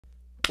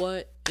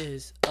What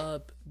is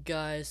up,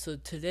 guys? So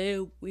today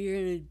we're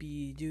going to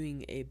be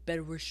doing a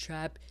Bed Wars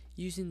trap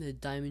using the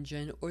diamond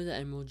gen or the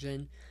emerald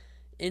gen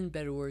in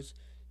Bed Wars.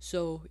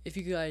 So if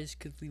you guys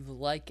could leave a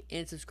like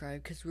and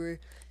subscribe, because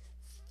we're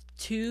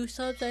 2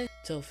 subs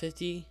till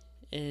 50,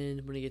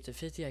 and when I get to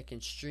 50 I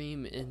can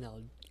stream, and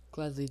I'll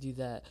gladly do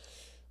that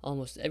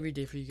almost every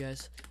day for you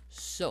guys.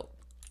 So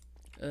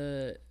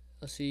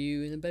I'll see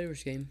you in the Bed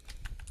Wars game.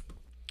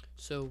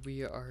 So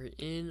we are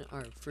in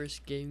our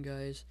first game,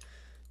 guys.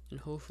 And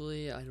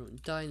hopefully I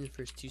don't die in the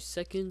first 2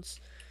 seconds,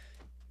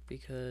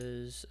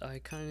 because I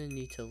kind of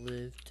need to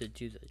live to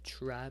do the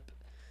trap.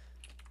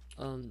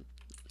 I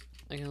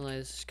can't lie,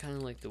 this is kind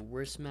of like the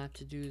worst map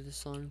to do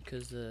this on,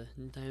 because the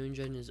diamond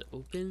gen is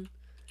open.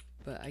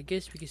 But I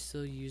guess we could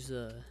still use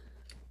the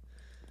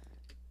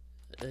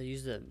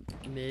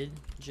mid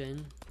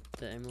gen,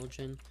 the emerald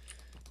gen,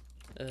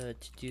 to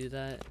do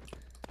that.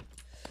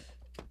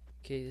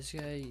 Okay, this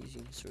guy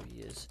using sword,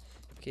 he is.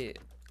 Okay,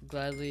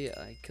 gladly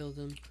I killed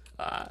him.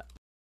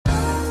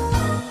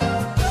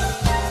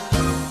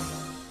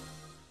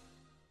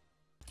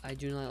 I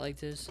do not like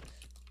this.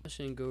 I'm just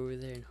gonna go over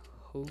there and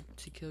hope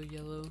to kill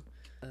yellow.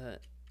 Okay,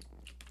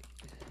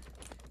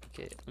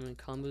 I'm gonna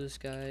combo this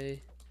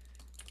guy.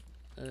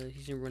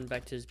 He's gonna run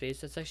back to his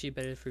base. That's actually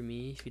better for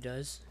me if he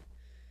does.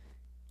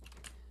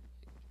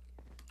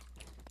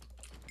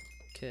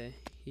 Okay,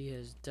 he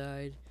has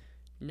died.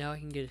 Now I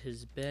can get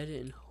his bed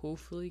and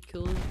hopefully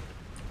kill him.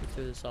 I'll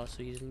throw this off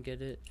so he doesn't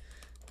get it.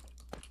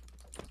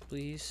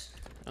 Please.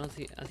 I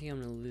think I'm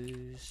gonna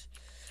lose.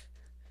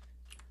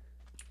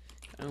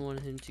 I don't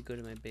want him to go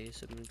to my base,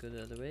 so I'm gonna go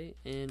the other way.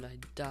 And I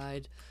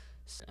died.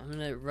 So I'm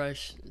gonna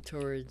rush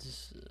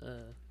towards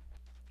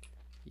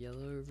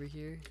yellow over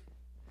here.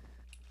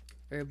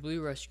 Or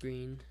blue rush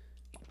green.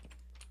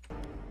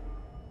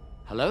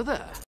 Hello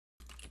there.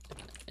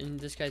 And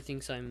this guy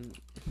thinks I'm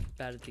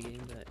bad at the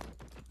game, but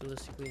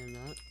realistically I'm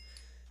not.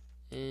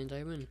 And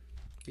I win.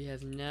 We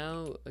have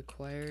now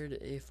acquired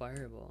a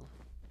fireball.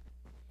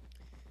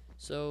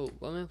 So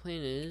what my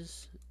plan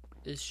is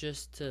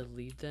just to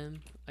lead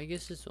them. I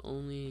guess it's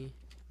only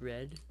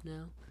red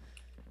now,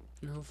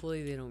 and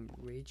hopefully they don't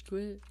rage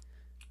quit.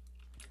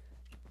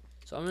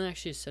 So I'm gonna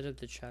actually set up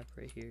the trap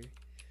right here.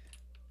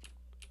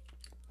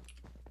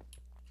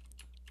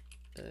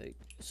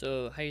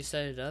 So how you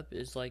set it up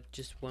is like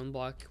just one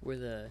block where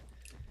the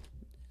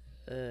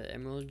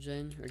emerald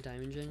gen or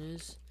diamond gen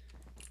is,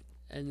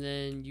 and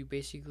then you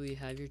basically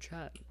have your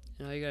trap.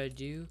 And all you gotta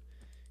do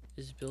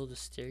is build a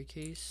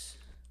staircase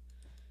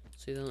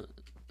so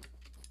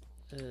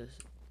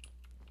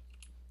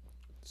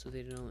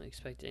they don't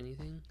expect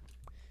anything.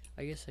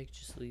 I guess I could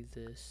just leave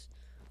this.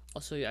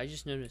 Also, I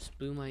just noticed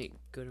blue might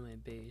go to my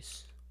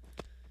base,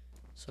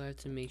 so I have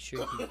to make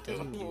sure he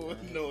doesn't do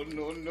that.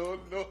 No.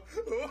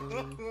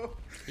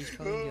 He's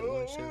probably gonna get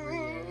watched over.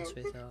 Yeah, that's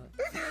what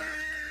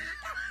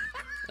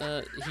I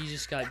thought. He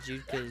just got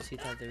juked because he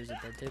thought there was a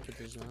bed there, but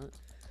there's not.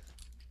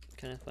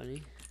 Kind of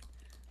funny.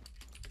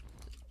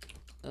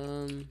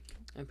 I'm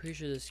pretty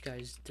sure this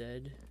guy's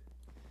dead.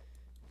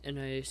 And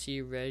I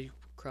see red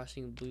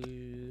crossing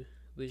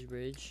blue's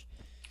bridge.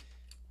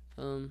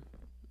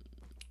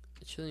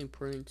 It's really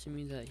important to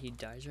me that he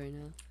dies right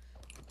now.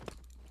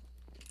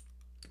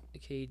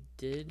 Okay, he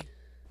did.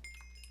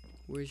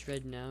 Where's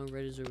red now?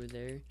 Red is over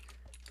there.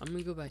 I'm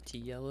gonna go back to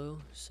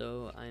yellow,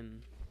 so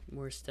I'm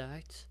more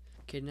stacked.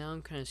 Okay, now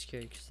I'm kind of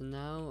scared, because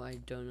now I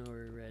don't know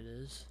where red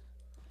is.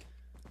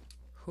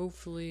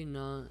 Hopefully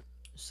not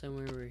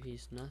somewhere where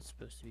he's not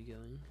supposed to be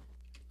going.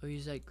 Oh,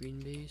 he's at green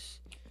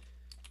base.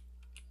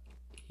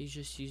 He's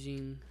just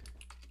using.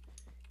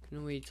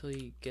 Gonna wait till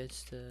he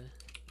gets to.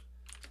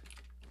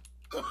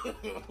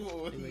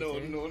 No.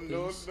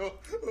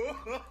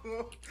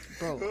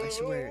 Bro, I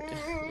swear,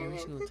 every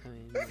single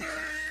time.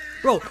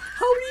 Bro,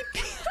 how many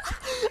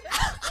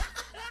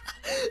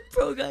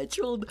Bro got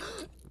trolled.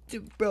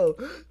 Dude, bro.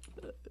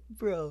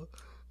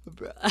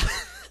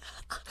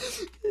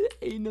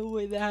 Ain't no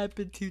way that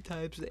happened 2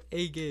 times in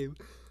a game.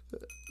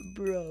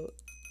 Bro.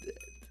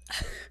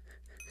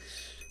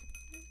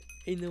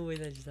 Ain't no way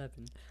that just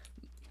happened.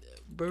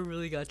 Bro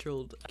really got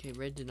trolled. Okay,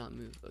 red did not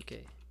move.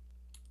 Okay.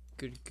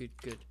 Good.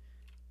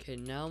 Okay,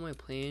 now my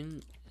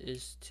plan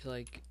is to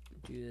like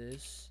do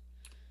this.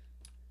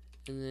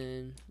 And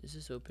then, is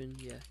this open?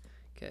 Yeah.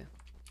 Okay.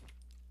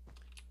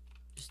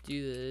 Just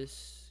do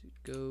this.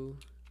 Go.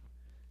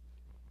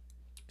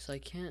 So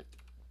I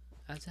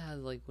have to have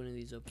like one of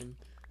these open.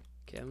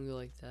 Okay, I'm gonna go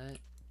like that.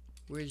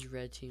 Where's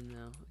red team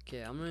now?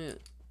 Okay, I'm gonna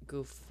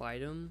go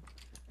fight him.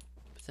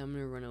 But then I'm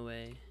gonna run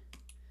away.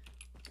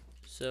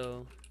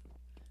 So.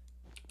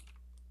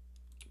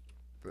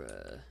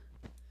 Bruh.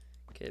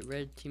 Okay,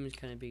 red team is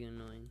kind of being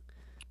annoying.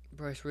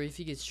 Bro, I swear if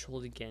he gets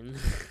trolled again.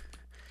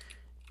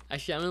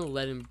 Actually, I'm gonna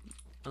let him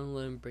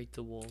break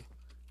the wall.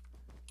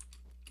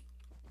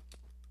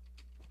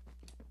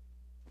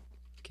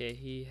 Okay,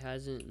 he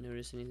hasn't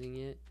noticed anything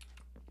yet.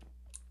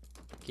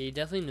 Okay, he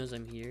definitely knows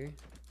I'm here.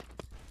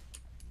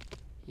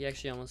 He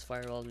actually almost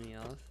firewalled me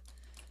off.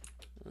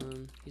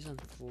 He's on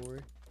 4.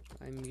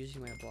 I'm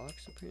using my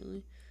blocks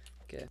apparently.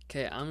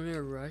 Okay, I'm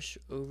gonna rush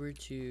over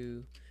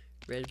to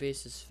red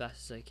base as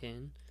fast as I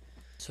can,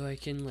 so I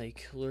can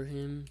like lure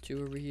him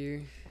to over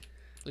here.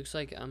 Looks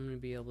like I'm gonna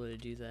be able to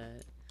do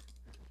that.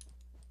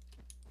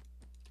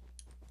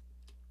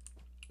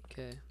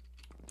 Okay.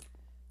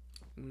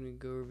 I'm gonna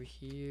go over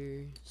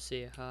here,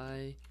 say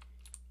hi,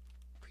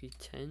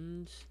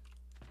 pretend.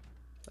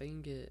 If I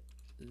can get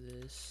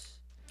this.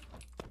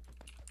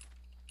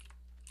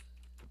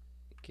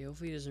 Okay,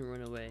 hopefully he doesn't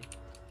run away.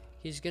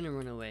 He's gonna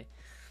run away.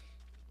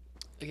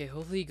 Okay,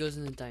 hopefully he goes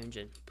in the diamond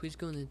gen. Please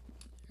go in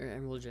the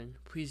emerald gen.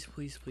 Please,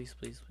 please, please,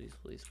 please, please,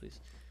 please, please.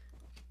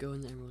 Go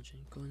in the emerald gen.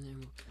 Go in the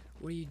emerald.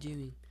 What are you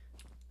doing?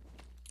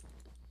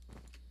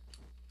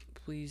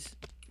 Please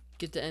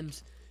get the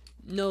M's.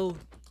 No,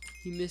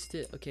 he missed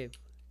it. Okay,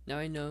 now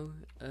I know.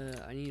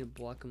 I need to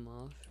block him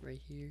off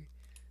right here.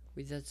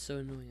 Wait, that's so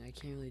annoying. I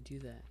can't really do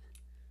that.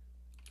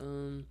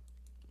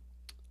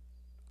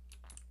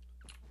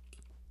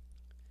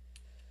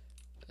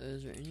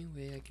 Is there any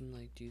way I can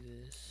like do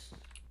this?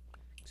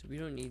 So we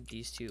don't need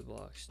these 2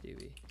 blocks, do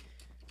we?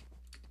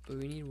 But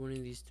we need one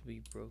of these to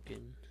be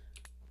broken.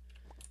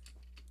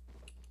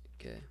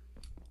 Okay.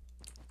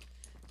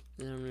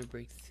 Then I'm gonna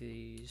break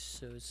these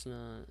so it's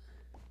not.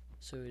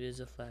 So it is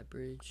a flat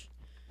bridge.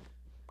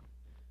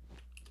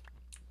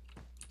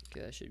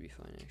 Okay, that should be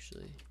fine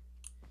actually.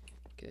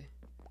 Okay.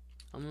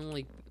 I'm gonna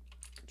like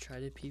try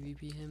to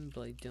PvP him,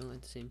 but I don't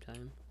at the same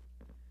time.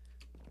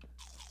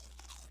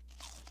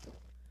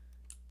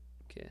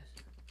 Okay.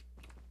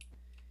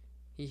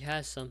 He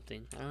has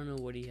something. I don't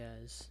know what he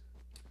has.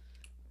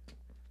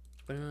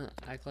 But I'm gonna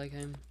act like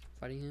I'm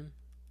fighting him.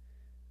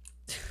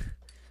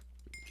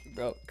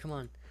 Bro, come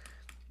on.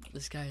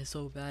 This guy is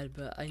so bad,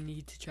 but I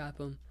need to trap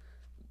him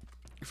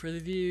for the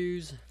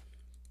views.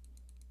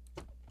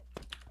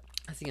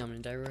 I think I'm gonna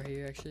die right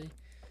here actually.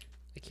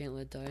 I can't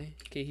let die.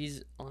 Okay,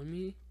 he's on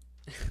me.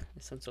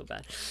 That sounds so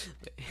bad.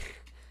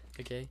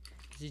 Okay.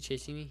 Is he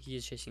chasing me? He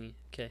is chasing me.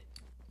 Okay.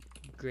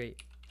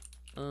 Great.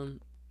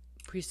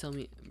 Please tell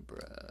me,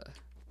 bruh.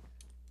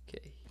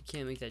 Okay, he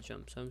can't make that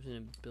jump, so I'm just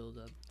gonna build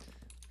up.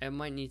 I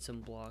might need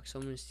some blocks, so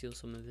I'm gonna steal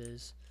some of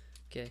his.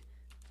 Okay,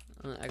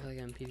 I'm gonna act like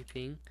I'm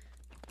PvPing.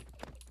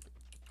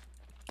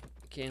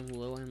 Okay, I'm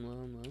low.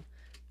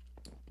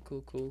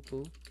 Cool, cool,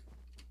 cool.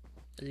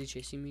 Is he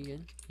chasing me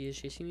again? He is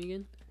chasing me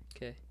again?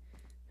 Okay.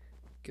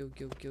 Go,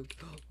 go, go.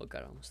 Oh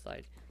god, I almost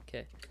died.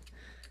 Okay.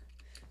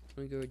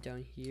 I'm gonna go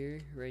down here,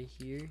 right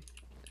here.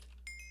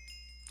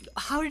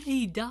 How did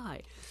he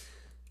die?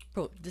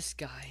 Bro, this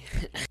guy.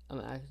 I'm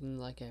acting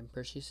like I'm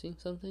purchasing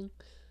something.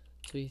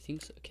 So he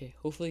thinks, okay,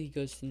 hopefully he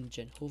goes in the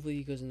gen. Hopefully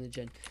he goes in the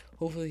gen.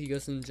 Hopefully he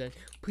goes in the gen.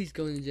 Please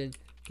go in the gen.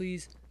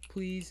 Please,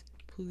 please,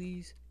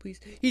 please, please.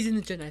 He's in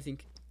the gen, I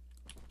think.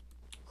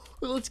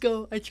 Let's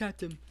go. I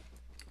trapped him.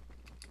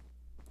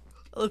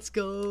 Let's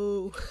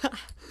go.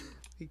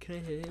 Wait, can I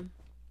hit him?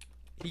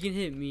 He can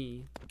hit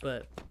me,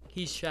 but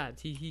he's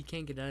trapped. He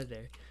can't get out of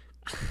there.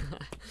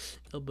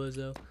 El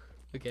bozo.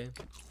 Okay.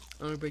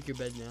 I'm gonna break your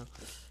bed now.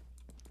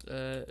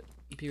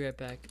 Be right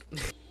back.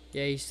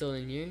 Yeah, he's still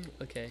in here?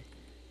 Okay.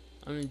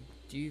 I'm gonna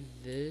do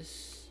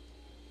this.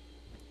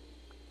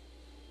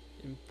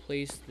 And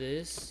place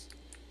this.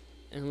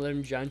 And let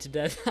him drown to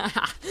death.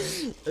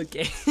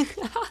 Okay.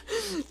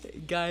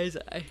 Guys,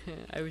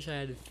 I wish I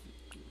had.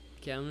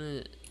 Okay, I'm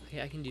gonna.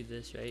 Okay, I can do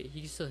this, right?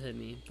 He can still hit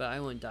me, but I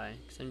won't die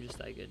because I'm just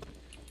that good.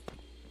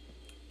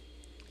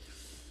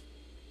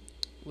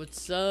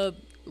 What's up,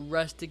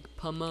 Rustic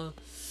Puma?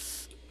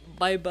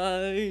 Bye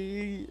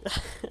bye.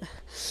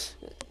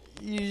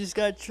 You just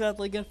got trapped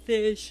like a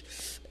fish.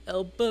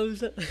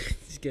 Elbows.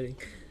 Just kidding.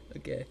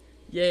 Okay.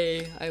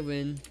 Yay, I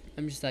win.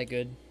 I'm just that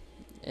good.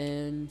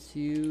 And see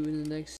you in the next.